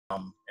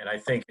And I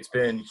think it's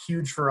been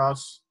huge for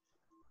us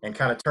and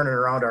kind of turning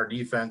around our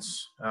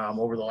defense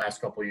over the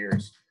last couple of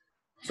years.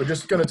 So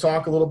just going to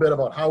talk a little bit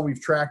about how we've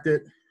tracked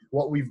it,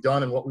 what we've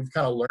done, and what we've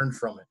kind of learned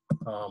from it.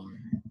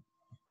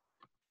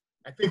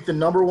 I think the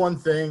number one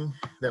thing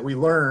that we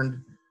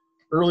learned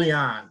early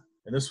on,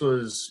 and this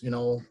was,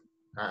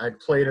 I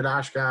played at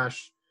Oshkosh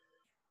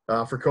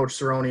for Coach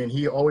Cerrone, and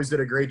he always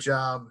did a great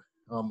job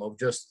of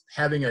just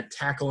having a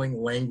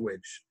tackling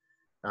language.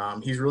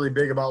 He's really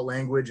big about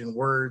language and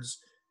words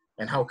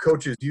and how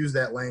coaches use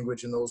that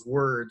language and those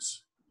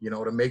words,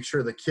 to make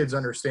sure the kids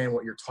understand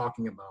what you're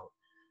talking about.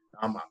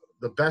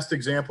 The best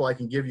example I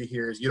can give you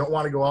here is you don't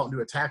want to go out and do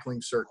a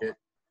tackling circuit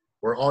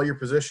where all your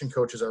position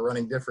coaches are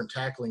running different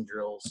tackling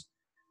drills.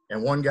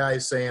 And one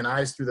guy's saying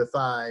eyes through the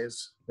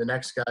thighs. The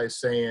next guy's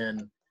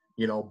saying,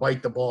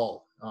 bite the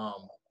ball.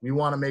 We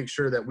want to make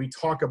sure that we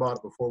talk about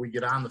it before we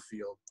get on the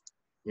field,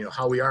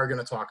 how we are going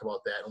to talk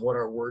about that and what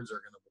our words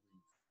are going to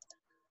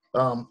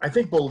believe. I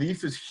think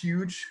belief is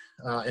huge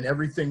in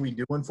everything we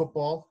do in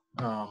football.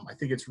 I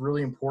think it's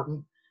really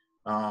important.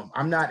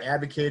 I'm not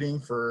advocating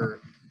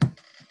for,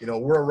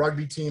 we're a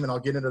rugby team, and I'll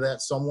get into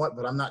that somewhat,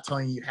 but I'm not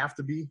telling you have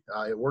to be.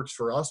 It works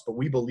for us, but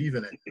we believe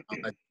in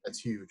it. That's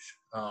huge.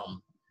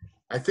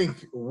 I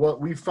think what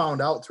we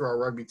found out through our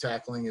rugby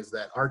tackling is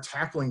that our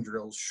tackling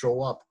drills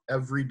show up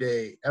every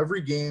day.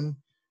 Every game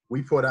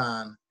we put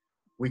on,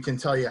 we can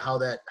tell you how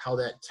that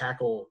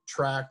tackle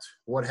tracked,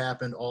 what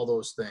happened, all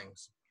those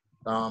things.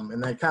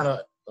 And I kind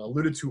of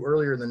alluded to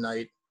earlier in the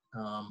night,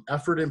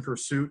 effort in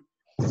pursuit,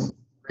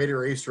 great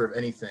eraser of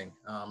anything.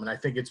 And I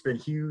think it's been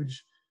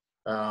huge.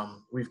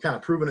 We've kind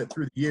of proven it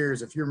through the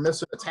years. If you're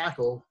missing a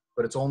tackle,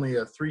 but it's only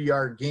a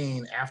 3-yard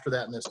gain after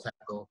that missed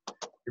tackle,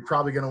 you're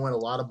probably going to win a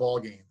lot of ball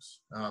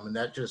games. And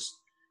that just,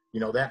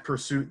 that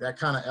pursuit, that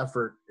kind of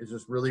effort is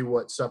just really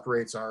what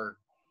separates our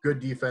good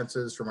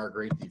defenses from our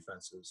great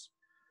defenses.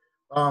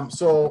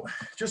 So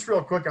just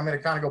real quick, I'm going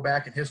to kind of go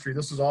back in history.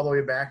 This is all the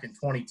way back in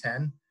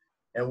 2010.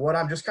 And what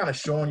I'm just kind of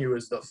showing you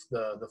is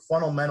the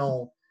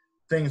fundamental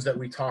things that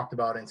we talked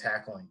about in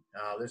tackling.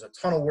 There's a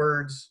ton of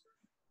words.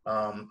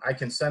 I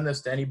can send this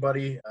to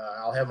anybody.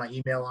 I'll have my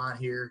email on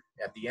here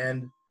at the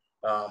end.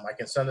 I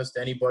can send this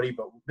to anybody,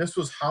 but this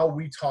was how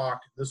we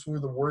talked. This were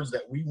the words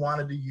that we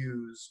wanted to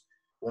use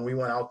when we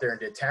went out there and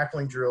did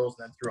tackling drills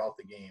and then throughout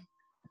the game.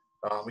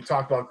 We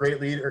talked about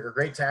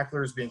great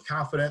tacklers being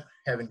confident,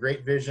 having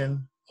great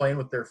vision, playing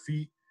with their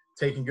feet,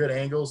 taking good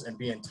angles, and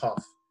being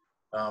tough.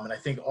 And I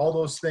think all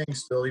those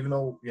things still, even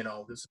though,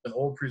 this is an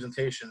old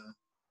presentation,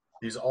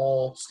 these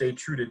all stay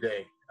true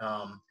today.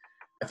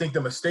 I think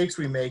the mistakes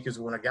we make is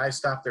when a guy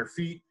stops their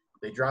feet,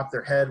 they drop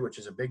their head, which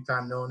is a big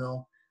time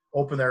no-no,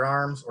 open their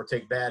arms, or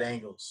take bad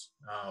angles,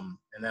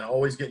 and then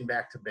always getting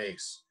back to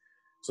base.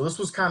 So this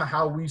was kind of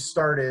how we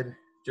started.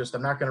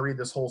 I'm not going to read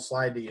this whole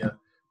slide to you,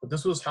 but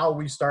this was how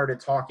we started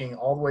talking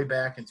all the way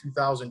back in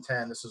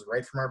 2010. This is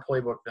right from our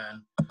playbook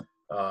then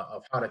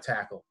of how to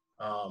tackle.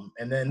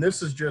 And then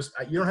this is just,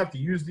 you don't have to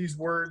use these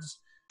words.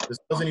 This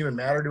doesn't even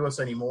matter to us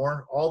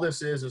anymore. All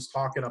this is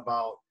talking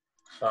about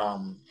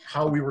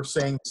how we were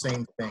saying the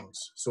same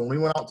things. So when we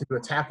went out to do a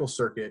tackle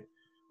circuit,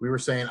 we were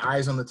saying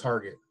eyes on the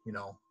target.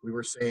 We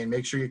were saying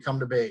make sure you come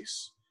to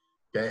base.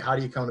 Okay, how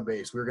do you come to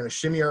base? We were going to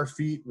shimmy our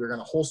feet, we were going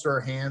to holster our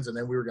hands, and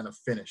then we were going to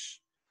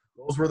finish.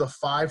 Those were the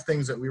 5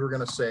 things that we were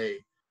going to say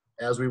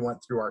as we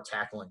went through our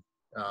tackling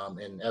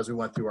and as we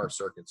went through our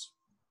circuits.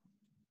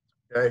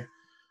 Okay,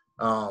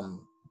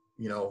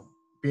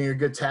 being a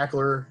good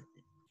tackler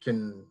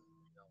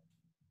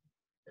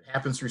it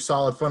happens through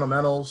solid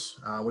fundamentals.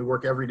 We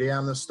work every day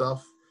on this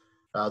stuff.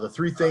 The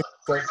 3 things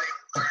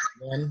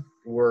then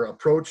were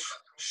approach,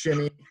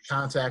 shimmy,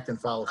 contact, and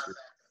follow through.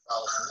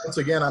 Once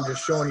again, I'm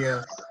just showing you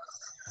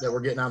that we're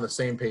getting on the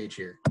same page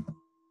here. Okay,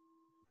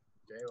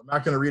 I'm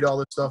not going to read all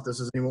this stuff. This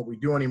isn't even what we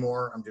do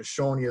anymore. I'm just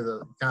showing you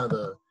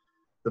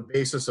the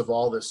basis of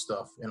all this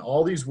stuff. And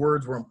all these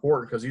words were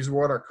important because these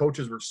were what our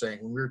coaches were saying.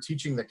 When we were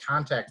teaching the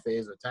contact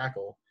phase of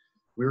tackle,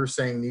 we were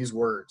saying these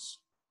words,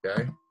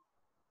 okay?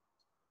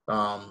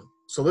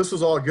 So this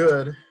was all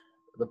good.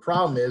 The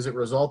problem is it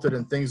resulted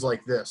in things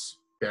like this,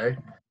 okay?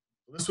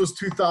 This was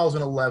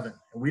 2011,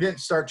 and we didn't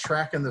start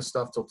tracking this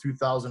stuff till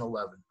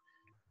 2011.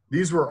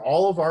 These were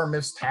all of our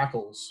missed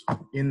tackles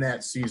in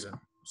that season.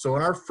 So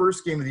in our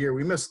first game of the year,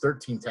 we missed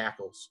 13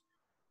 tackles.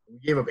 We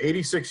gave up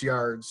 86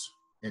 yards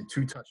and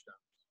 2 touchdowns.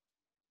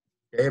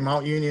 Okay,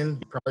 Mount Union,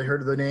 you probably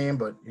heard of the name,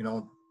 but,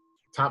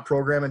 top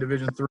program in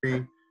Division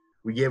III.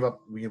 We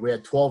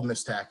had 12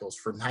 missed tackles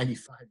for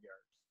 95 yards.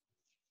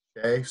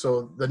 Okay,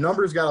 so the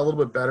numbers got a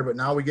little bit better, but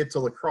now we get to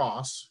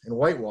lacrosse in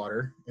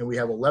Whitewater, and we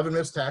have 11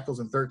 missed tackles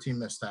and 13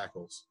 missed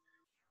tackles.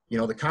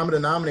 The common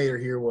denominator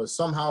here was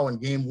somehow in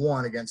game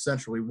 1 against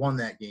Central, we won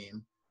that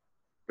game.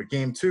 But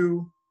game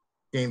 2,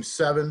 game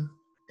 7,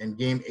 and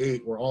game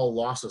 8 were all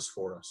losses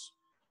for us.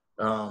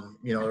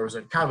 There was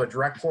a kind of a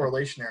direct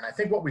correlation there. And I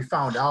think what we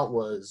found out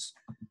was,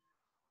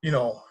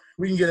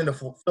 we can get into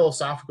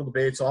philosophical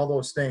debates, all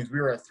those things. We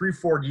were a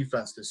 3-4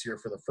 defense this year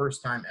for the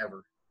first time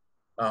ever.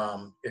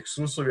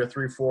 Exclusively a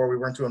 3-4. We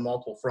weren't doing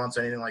multiple fronts,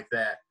 anything like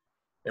that.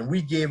 And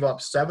we gave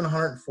up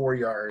 704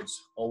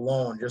 yards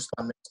alone just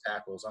on missed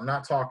tackles. I'm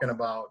not talking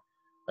about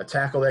a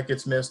tackle that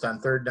gets missed on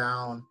third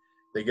down,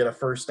 they get a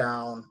first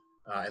down,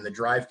 and the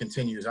drive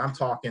continues. I'm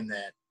talking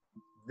that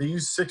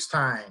these 6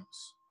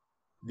 times,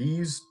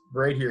 these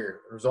right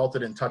here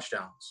resulted in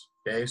touchdowns.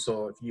 Okay,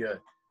 so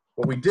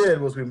what we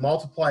did was we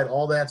multiplied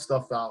all that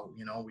stuff out.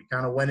 We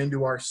kind of went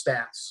into our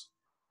stats,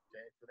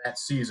 okay, for that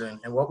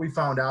season, and what we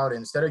found out,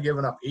 instead of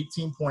giving up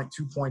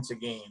 18.2 points a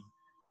game,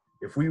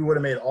 if we would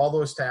have made all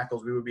those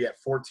tackles, we would be at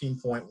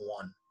 14.1,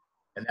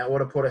 and that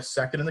would have put us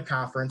second in the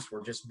conference.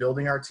 We're just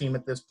building our team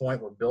at this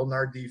point. We're building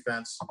our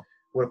defense.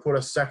 Would have put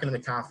us second in the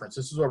conference.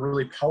 This is a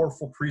really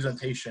powerful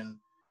presentation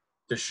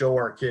to show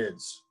our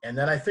kids. And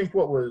then I think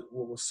what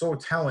was so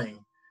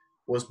telling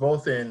was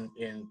both in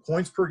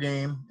points per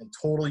game and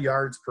total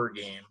yards per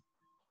game.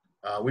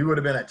 We would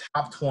have been a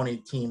top 20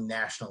 team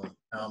nationally.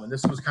 And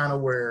this was kind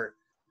of where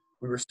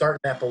we were starting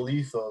that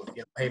belief of,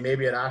 hey,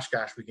 maybe at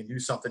Oshkosh we can do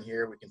something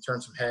here. We can turn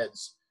some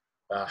heads.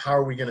 How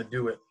are we going to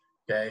do it?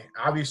 Okay.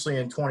 Obviously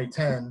in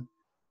 2010,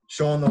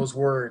 showing those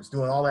words,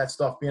 doing all that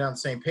stuff, being on the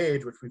same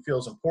page, which we feel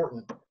is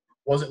important,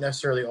 wasn't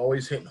necessarily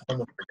always hitting home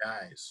with our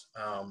guys.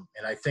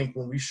 And I think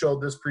when we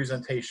showed this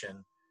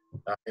presentation,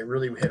 it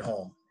really hit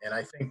home. And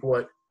I think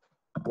what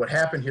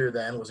happened here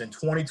then was in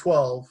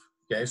 2012,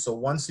 okay, so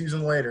one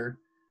season later,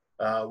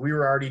 we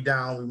were already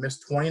down. We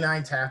missed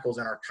 29 tackles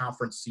in our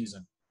conference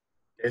season.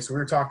 Okay, so we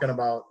were talking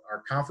about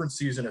our conference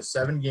season of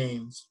 7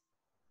 games,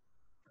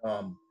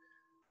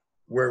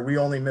 where we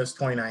only missed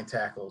 29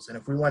 tackles. And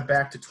if we went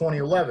back to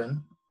 2011,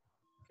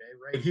 okay,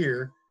 right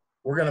here,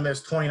 we're going to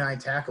miss 29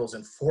 tackles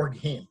in 4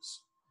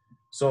 games.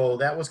 So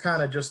that was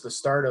kind of just the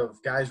start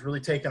of guys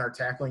really taking our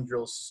tackling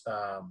drills,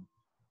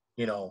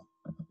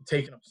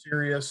 taking them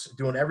serious,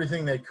 doing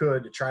everything they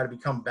could to try to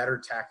become better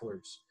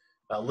tacklers.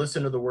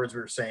 Listen to the words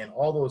we were saying,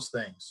 all those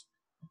things.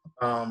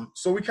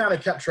 So we kind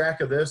of kept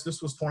track of this.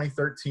 This was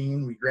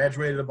 2013. We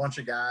graduated a bunch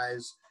of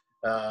guys.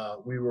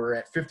 We were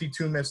at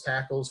 52 missed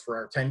tackles for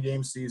our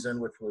 10-game season,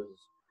 which was,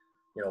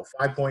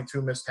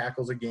 5.2 missed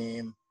tackles a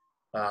game.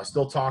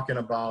 Still talking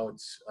about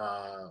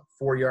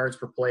 4 yards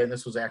per play, and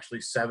this was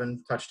actually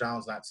 7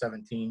 touchdowns, not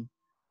 17.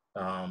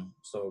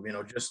 So,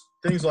 just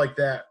things like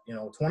that.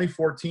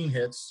 2014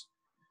 hits.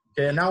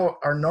 Okay, and now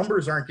our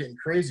numbers aren't getting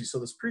crazy, so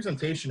this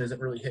presentation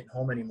isn't really hitting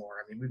home anymore.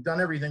 I mean, we've done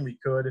everything we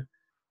could.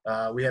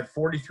 We had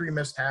 43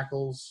 missed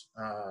tackles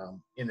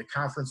in the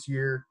conference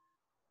year,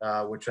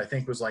 which I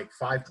think was like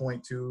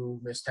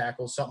 5.2 missed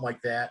tackles, something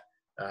like that.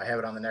 I have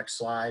it on the next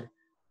slide.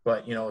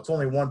 But, it's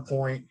only 1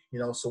 point,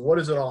 so what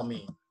does it all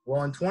mean?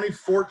 Well, in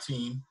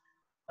 2014,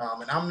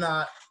 and I'm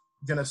not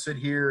going to sit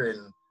here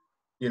and,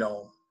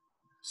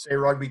 say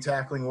rugby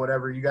tackling,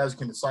 whatever. You guys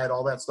can decide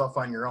all that stuff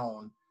on your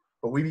own.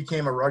 But we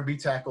became a rugby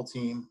tackle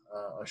team,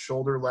 a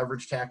shoulder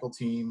leverage tackle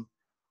team,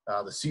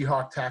 the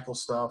Seahawk tackle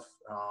stuff.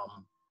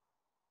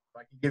 If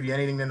I can give you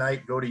anything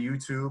tonight, go to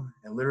YouTube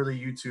and literally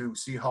YouTube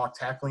Seahawk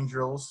tackling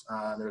drills.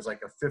 There's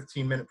like a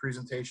 15-minute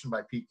presentation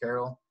by Pete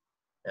Carroll,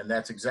 and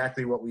that's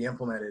exactly what we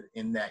implemented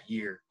in that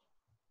year.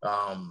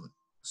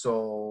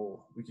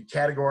 So we could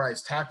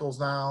categorize tackles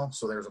now.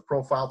 So there's a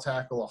profile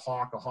tackle, a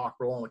hawk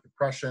roll, and a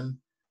compression.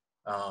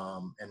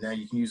 And then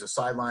you can use a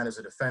sideline as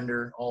a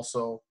defender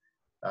also.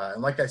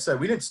 And like I said,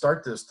 we didn't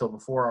start this till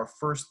before our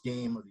first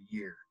game of the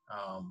year.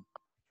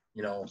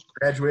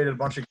 Graduated a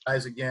bunch of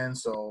guys again.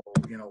 So,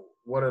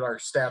 what did our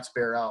stats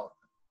bear out?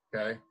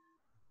 Okay.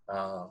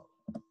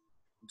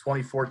 In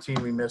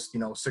 2014, we missed,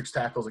 6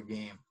 tackles a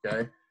game.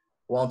 Okay.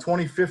 Well, in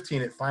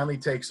 2015, it finally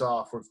takes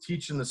off. We're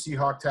teaching the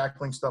Seahawk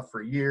tackling stuff for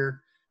a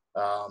year.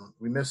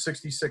 We missed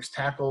 66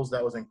 tackles.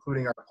 That was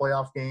including our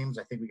playoff games.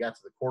 I think we got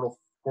to the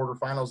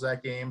quarterfinals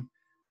that game.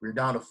 We were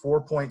down to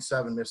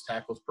 4.7 missed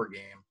tackles per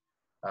game.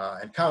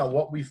 And kind of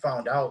what we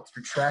found out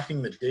through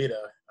tracking the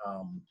data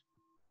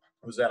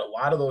was that a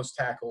lot of those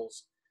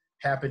tackles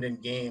happened in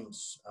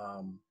games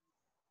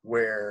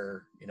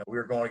where, we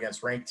were going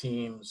against ranked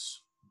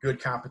teams,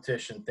 good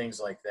competition, things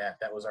like that.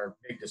 That was our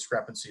big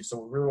discrepancy. So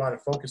we really wanted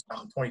to focus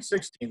on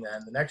 2016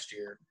 then, the next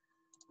year,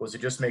 was to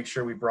just make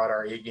sure we brought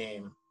our A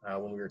game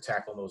when we were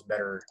tackling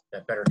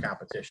that better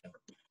competition.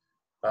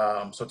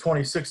 So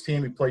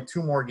 2016, we played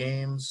 2 more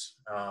games.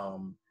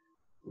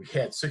 We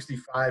had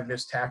 65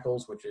 missed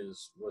tackles, which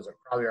was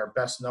probably our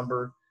best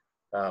number.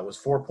 It was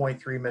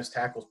 4.3 missed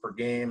tackles per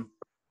game.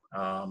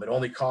 It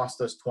only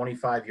cost us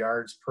 25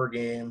 yards per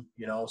game,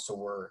 so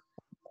we're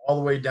all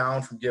the way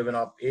down from giving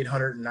up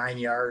 809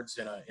 yards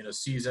in a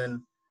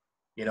season,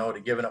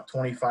 to giving up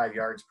 25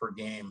 yards per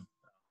game.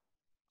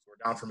 So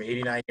we're down from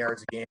 89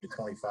 yards a game to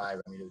 25.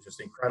 I mean, it was just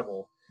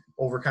incredible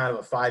over kind of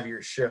a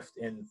 5-year shift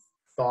in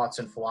thoughts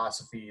and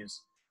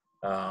philosophies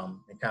and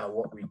kind of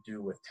what we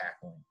do with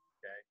tackling.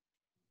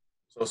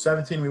 So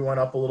 17, we went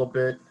up a little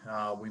bit.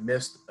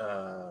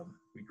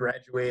 We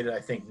graduated, I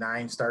think,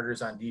 9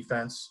 starters on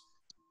defense.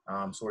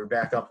 So we're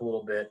back up a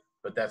little bit,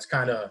 but that's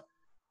kind of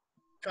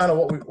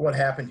what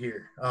happened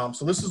here.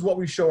 So this is what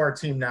we show our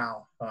team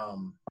now.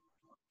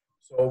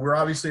 So we're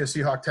obviously a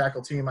Seahawk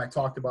tackle team. I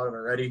talked about it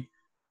already.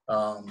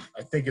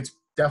 I think it's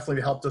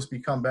definitely helped us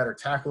become better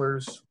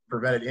tacklers,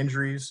 prevented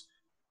injuries.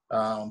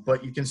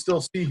 But you can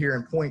still see here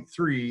in point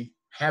 3,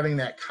 having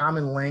that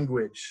common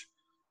language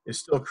is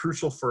still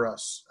crucial for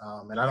us.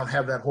 And I don't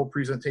have that whole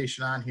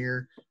presentation on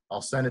here.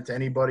 I'll send it to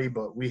anybody,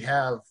 but we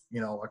have,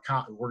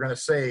 we're going to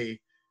say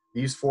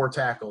these 4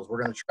 tackles.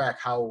 We're going to track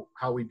how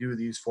we do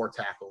these 4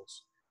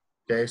 tackles.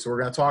 Okay, so we're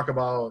going to talk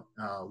about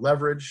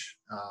leverage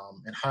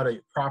and how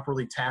to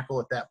properly tackle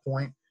at that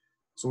point.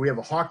 So we have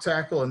a hawk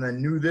tackle, and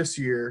then new this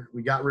year,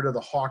 we got rid of the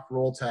hawk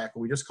roll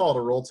tackle. We just call it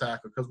a roll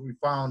tackle because what we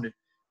found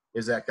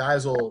is that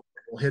guys will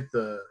hit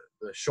the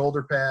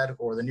shoulder pad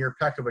or the near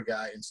pec of a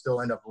guy and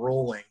still end up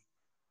rolling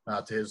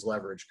to his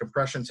leverage.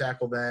 Compression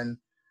tackle then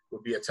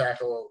would be a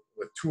tackle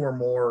with 2 or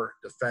more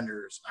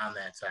defenders on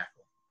that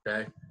tackle,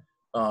 okay?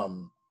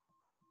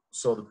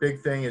 So the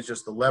big thing is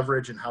just the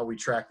leverage and how we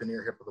track the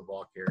near hip of the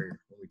ball carrier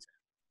when we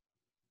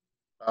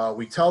tackle.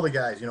 We tell the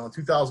guys, in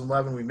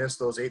 2011, we missed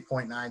those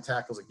 8.9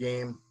 tackles a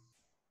game.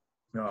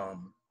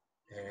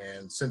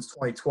 And since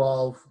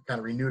 2012, kind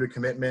of renewed a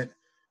commitment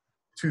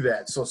to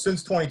that. So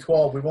since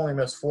 2012, we've only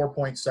missed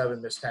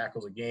 4.7 missed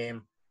tackles a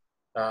game.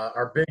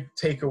 Our big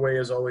takeaway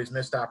is always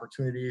missed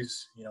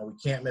opportunities. We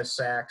can't miss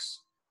sacks,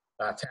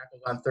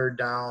 tackles on third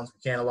downs.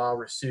 We can't allow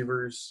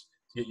receivers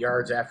to get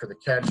yards after the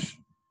catch.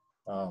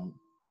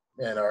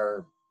 And I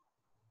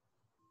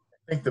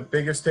think the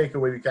biggest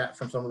takeaway we got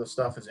from some of the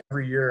stuff is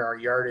every year our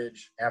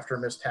yardage after a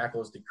missed tackle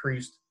has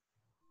decreased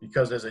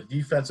because as a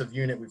defensive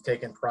unit, we've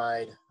taken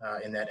pride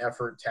in that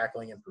effort,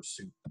 tackling, and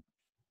pursuit.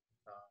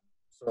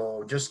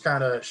 So just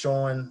kind of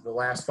showing the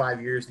last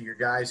 5 years of your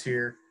guys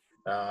here.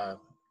 I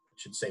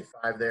should say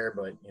 5 there,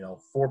 but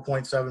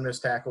 4.7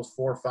 missed tackles,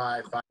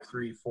 4.5,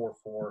 5.3,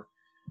 4.4,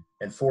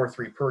 and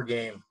 4.3 per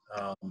game.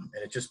 And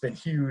it's just been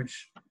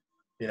huge,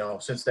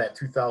 since that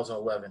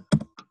 2011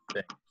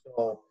 thing.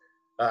 So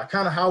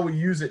kind of how we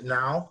use it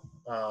now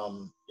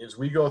is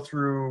we go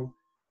through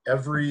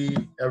every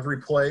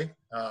play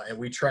and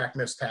we track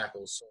missed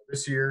tackles. So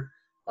this year,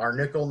 our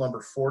nickel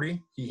number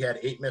 40, he had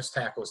 8 missed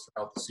tackles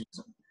throughout the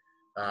season.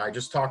 I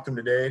just talked to him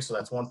today, so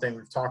that's one thing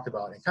we've talked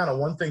about. And kind of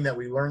one thing that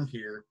we learned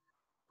here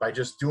by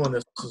just doing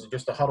this is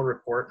just a huddle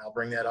report, and I'll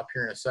bring that up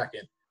here in a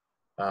second.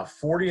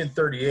 40 and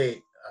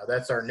 38,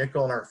 that's our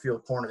nickel and our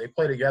field corner. They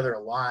play together a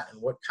lot,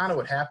 and what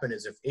would happen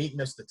is if 8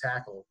 missed the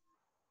tackle,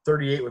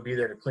 38 would be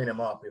there to clean him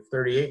up. If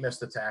 38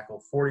 missed the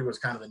tackle, 40 was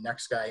kind of the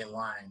next guy in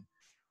line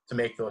to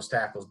make those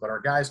tackles. But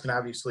our guys can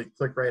obviously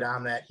click right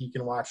on that. He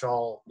can watch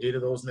all 8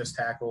 of those missed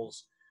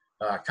tackles,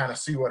 kind of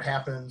see what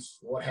happened,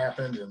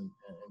 and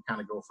kind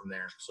of go from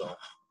there. So.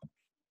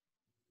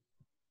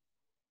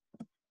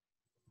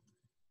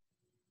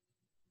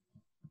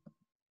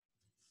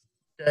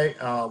 Okay,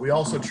 we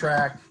also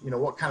track,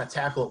 what kind of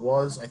tackle it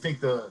was. I think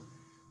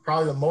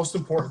probably the most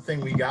important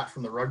thing we got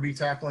from the rugby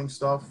tackling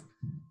stuff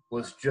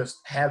was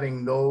just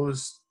having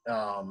those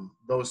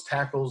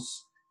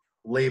tackles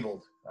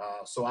labeled.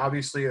 So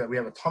obviously we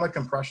have a ton of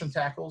compression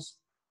tackles,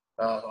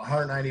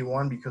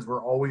 191 because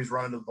we're always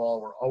running the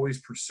ball, we're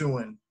always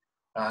pursuing.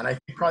 And I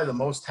think probably the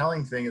most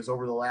telling thing is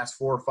over the last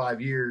 4 or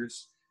 5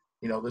 years,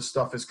 this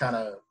stuff is kind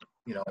of,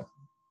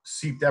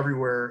 seeped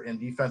everywhere in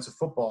defensive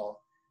football.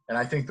 And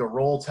I think the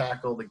roll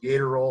tackle, the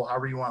gator roll,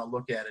 however you want to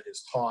look at it,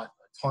 is taught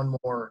a ton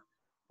more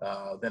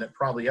than it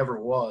probably ever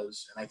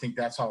was. And I think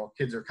that's how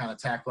kids are kind of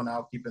tackling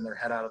out, keeping their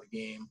head out of the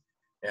game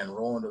and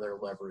rolling to their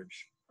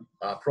leverage.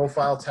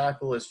 Profile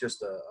tackle is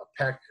just a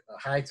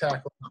high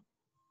tackle,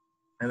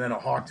 and then a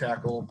hawk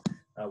tackle.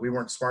 We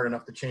weren't smart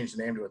enough to change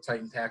the name to a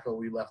Titan tackle.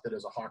 We left it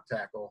as a hawk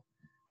tackle,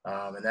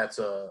 and that's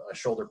a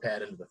shoulder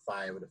pad into the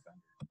thigh of a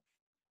defender.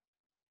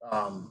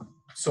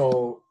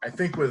 So I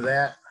think with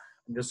that,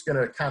 I'm just going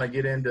to kind of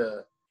get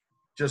into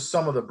just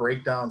some of the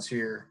breakdowns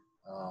here.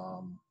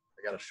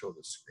 I got to show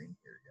the screen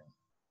here again.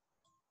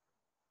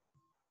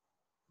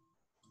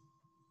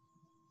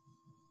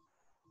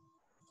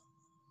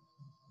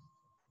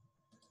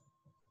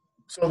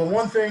 So the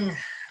one thing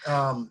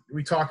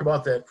we talk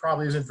about that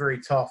probably isn't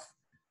very tough,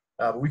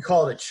 but we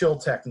call it a chill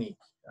technique.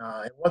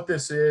 And what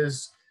this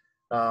is,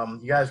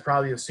 you guys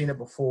probably have seen it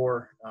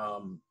before.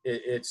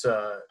 It's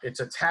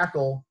a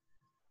tackle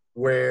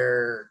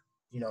where,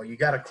 you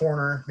got a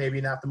corner,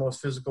 maybe not the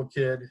most physical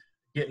kid,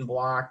 getting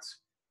blocked,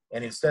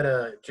 and instead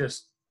of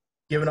just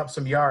giving up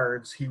some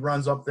yards, he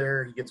runs up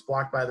there, he gets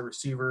blocked by the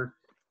receiver,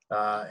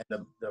 and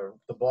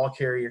the ball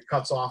carrier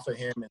cuts off of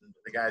him, and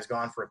the guy's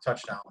gone for a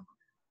touchdown.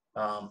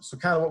 So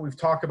kind of what we've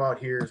talked about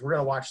here is we're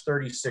going to watch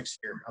 36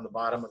 here on the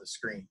bottom of the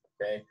screen,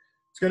 okay?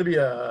 It's going to be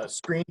a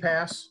screen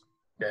pass,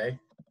 okay?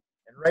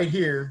 And right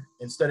here,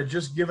 instead of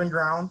just giving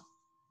ground,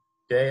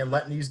 okay, and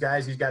letting these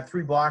guys, he's got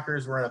 3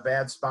 blockers, we're in a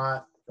bad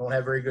spot, don't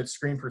have very good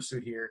screen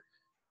pursuit here,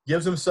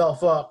 gives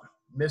himself up,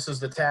 misses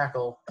the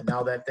tackle, and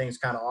now that thing's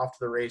kind of off to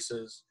the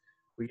races.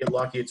 We get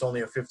lucky, it's only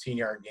a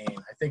 15-yard gain.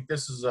 I think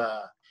this is,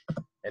 and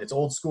it's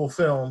old school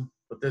film,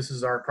 but this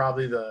is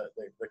probably the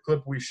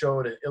clip we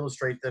show to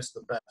illustrate this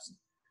the best.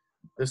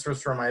 This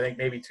was from, I think,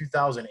 maybe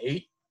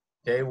 2008.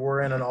 Okay,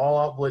 we're in an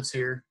all-out blitz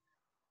here,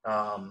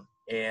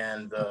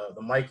 and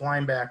the Mike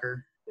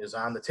linebacker is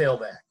on the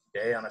tailback.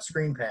 okay, on a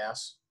screen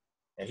pass,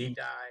 and he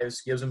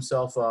dives, gives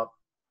himself up,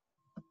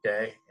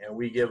 okay, and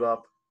we give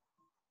up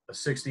a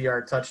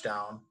 60-yard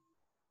touchdown.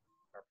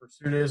 Our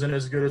pursuit isn't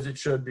as good as it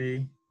should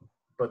be,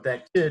 but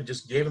that kid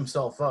just gave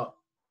himself up,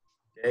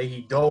 okay?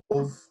 He dove,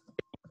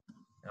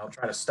 and I'll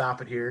try to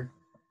stop it here,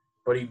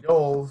 but he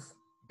dove,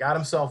 got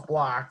himself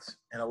blocked,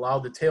 and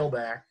allowed the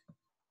tailback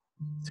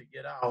to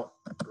get out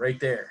right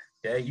there,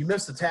 okay? You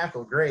missed the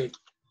tackle, great.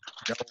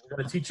 You know, we're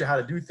going to teach you how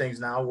to do things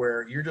now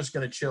where you're just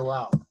going to chill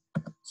out.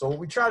 So what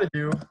we try to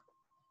do,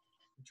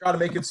 we try to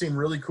make it seem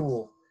really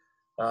cool.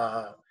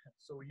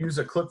 So we use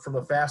a clip from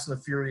the Fast and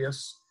the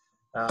Furious.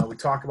 We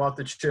talk about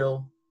the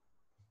chill,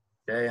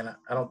 okay? And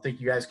I don't think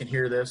you guys can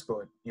hear this,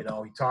 but, you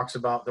know, he talks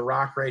about The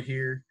Rock right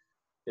here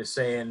is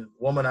saying,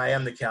 woman, I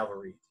am the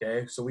cavalry,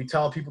 okay? So we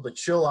tell people to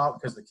chill out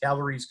because the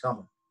cavalry's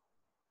coming,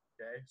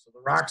 okay? So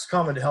The Rock's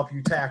coming to help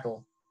you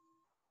tackle.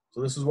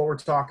 So this is what we're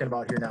talking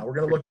about here now. We're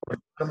going to look at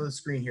the bottom of the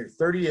screen here.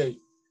 38.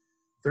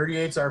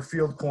 38's our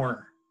field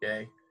corner,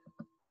 okay?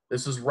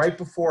 This is right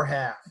before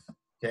half,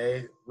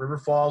 okay? River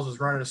Falls is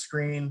running a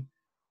screen,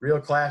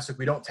 real classic.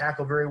 We don't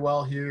tackle very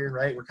well here,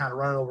 right? We're kind of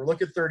running over.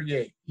 Look at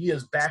 38. He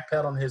is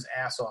backpedaling his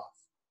ass off,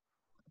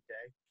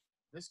 okay?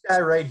 This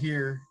guy right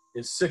here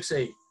is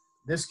 6'8".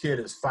 This kid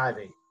is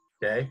 5'8",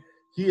 okay?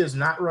 He is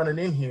not running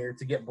in here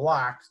to get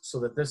blocked so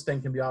that this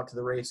thing can be out to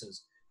the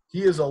races.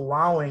 He is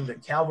allowing the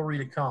cavalry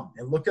to come.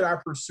 And look at our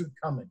pursuit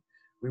coming.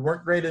 We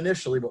weren't great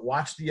initially, but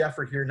watch the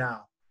effort here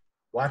now.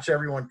 Watch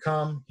everyone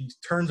come. He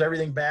turns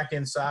everything back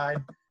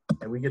inside,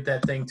 and we get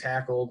that thing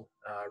tackled.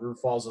 River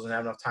Falls doesn't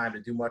have enough time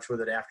to do much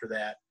with it after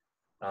that.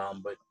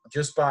 But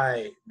just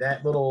by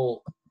that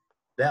little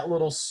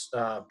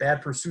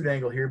bad pursuit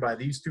angle here by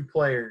these two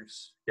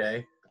players,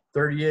 okay,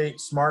 38,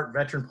 smart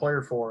veteran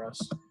player for us,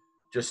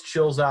 just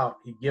chills out.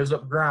 He gives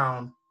up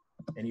ground,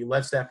 and he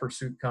lets that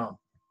pursuit come.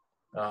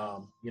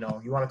 You know,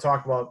 you want to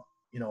talk about,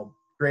 you know,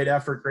 great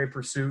effort, great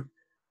pursuit.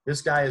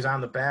 This guy is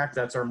on the back.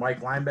 That's our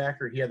Mike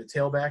linebacker. He had the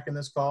tailback in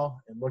this call,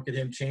 and look at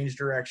him change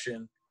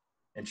direction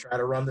and try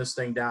to run this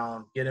thing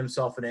down, get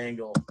himself an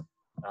angle.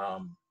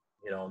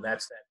 You know, and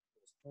that's that.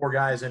 Four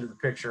guys into the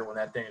picture when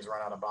that thing is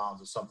run out of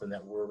bounds is something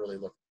that we're really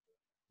looking for.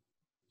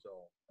 So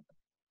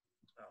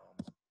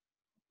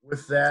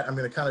with that, I'm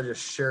going to kind of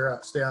just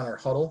stay on our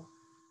huddle.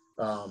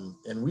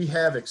 And we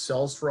have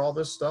Excels for all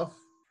this stuff.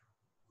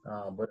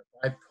 But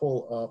if I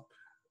pull up,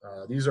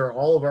 these are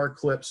all of our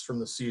clips from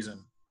the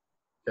season.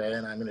 Okay,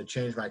 and I'm going to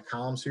change my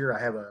columns here. I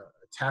have a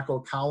tackle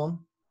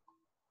column.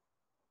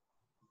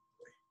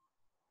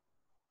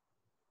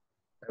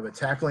 I have a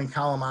tackling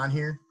column on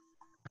here.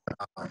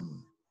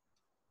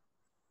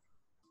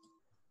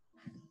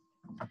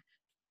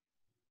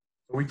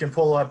 We can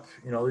pull up,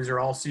 you know, these are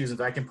all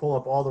seasons. I can pull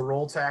up all the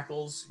roll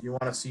tackles. You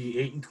want to see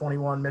 8 and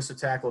 21, miss a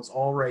tackle. It's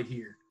all right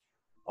here.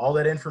 All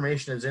that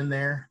information is in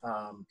there.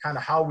 Kind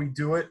of how we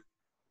do it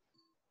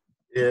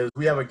is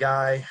we have a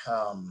guy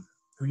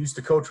who used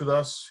to coach with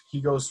us. He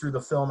goes through the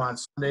film on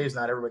Sundays.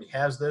 Not everybody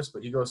has this,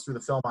 but he goes through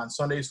the film on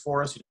Sundays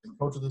for us. He doesn't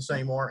coach with us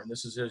anymore, and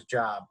this is his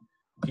job.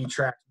 He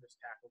tracks missed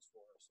tackles for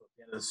us. So at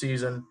the end of the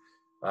season,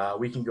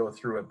 we can go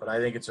through it. But I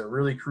think it's a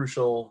really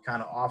crucial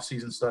kind of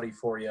off-season study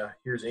for you.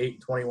 Here's 8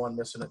 and 21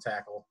 missing a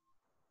tackle.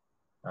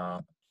 And I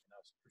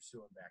was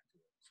pursuing back to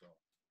it.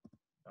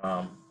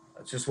 So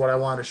that's just what I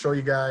wanted to show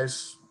you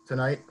guys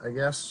tonight, I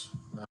guess.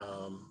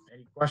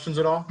 Any questions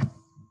at all?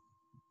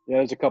 Yeah,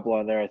 there's a couple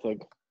on there, I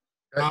think.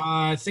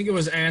 I think it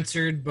was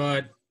answered,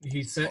 but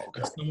he said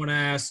someone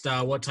asked,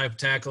 what type of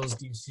tackles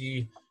do you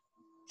see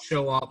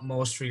show up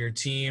most for your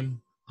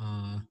team?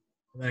 And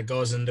that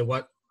goes into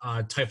what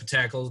type of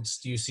tackles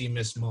do you see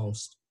miss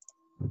most?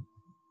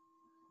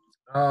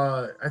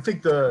 I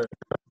think the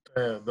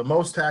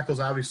most tackles,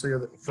 obviously,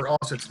 for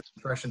us, it's the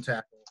compression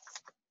tackle,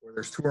 where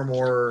there's two or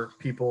more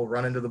people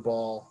run into the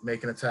ball,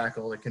 making a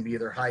tackle. It can be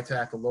either high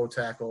tackle, low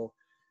tackle.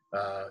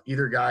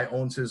 Either guy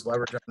owns his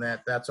leverage on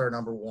that. That's our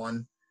number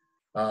one.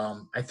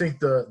 I think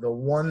the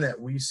one that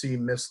we see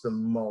miss the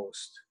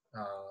most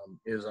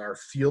is our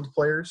field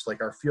players,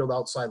 like our field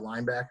outside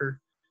linebacker,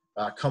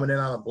 coming in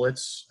on a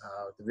blitz,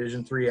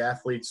 Division III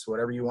athletes,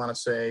 whatever you want to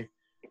say.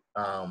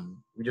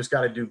 We just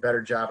got to do a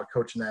better job of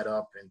coaching that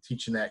up and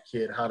teaching that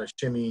kid how to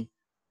shimmy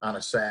on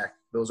a sack.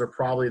 Those are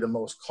probably the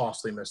most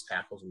costly missed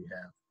tackles we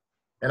have.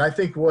 And I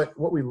think what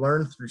we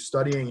learned through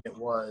studying it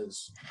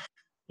was,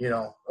 you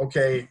know,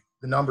 okay,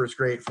 the number is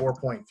great,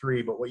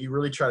 4.3, but what you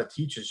really try to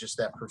teach is just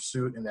that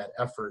pursuit and that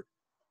effort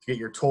to get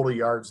your total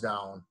yards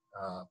down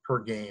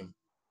per game.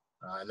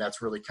 And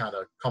that's really kind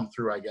of come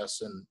through, I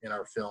guess, in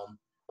our film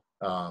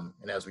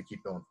and as we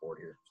keep going forward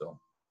here. So.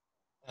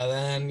 And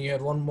then you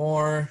had one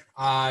more.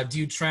 Do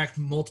you track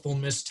multiple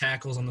missed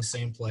tackles on the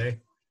same play?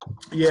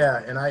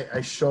 Yeah, and I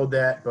showed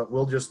that, but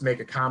we'll just make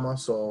a comma.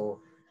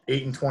 So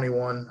 8 and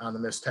 21 on the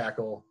missed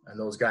tackle, and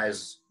those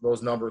guys,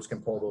 those numbers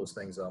can pull those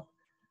things up.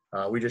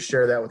 We just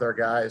share that with our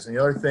guys. And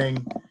the other thing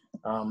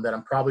that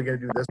I'm probably going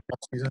to do this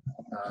season,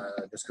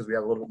 just because we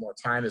have a little bit more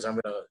time, is I'm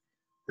going to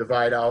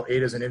divide out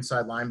 8 as an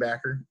inside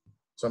linebacker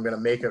So I'm going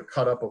to make a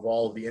cut up of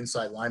all of the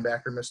inside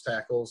linebacker missed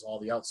tackles, all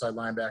the outside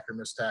linebacker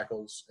missed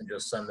tackles, and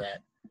just send that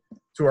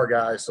to our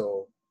guys.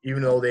 So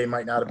even though they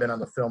might not have been on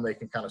the film, they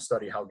can kind of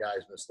study how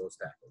guys miss those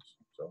tackles.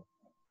 So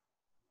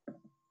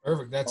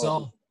Perfect. That's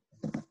Awesome.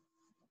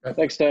 all.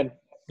 Thanks, Stan.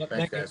 Yep,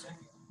 thanks, thank you. guys.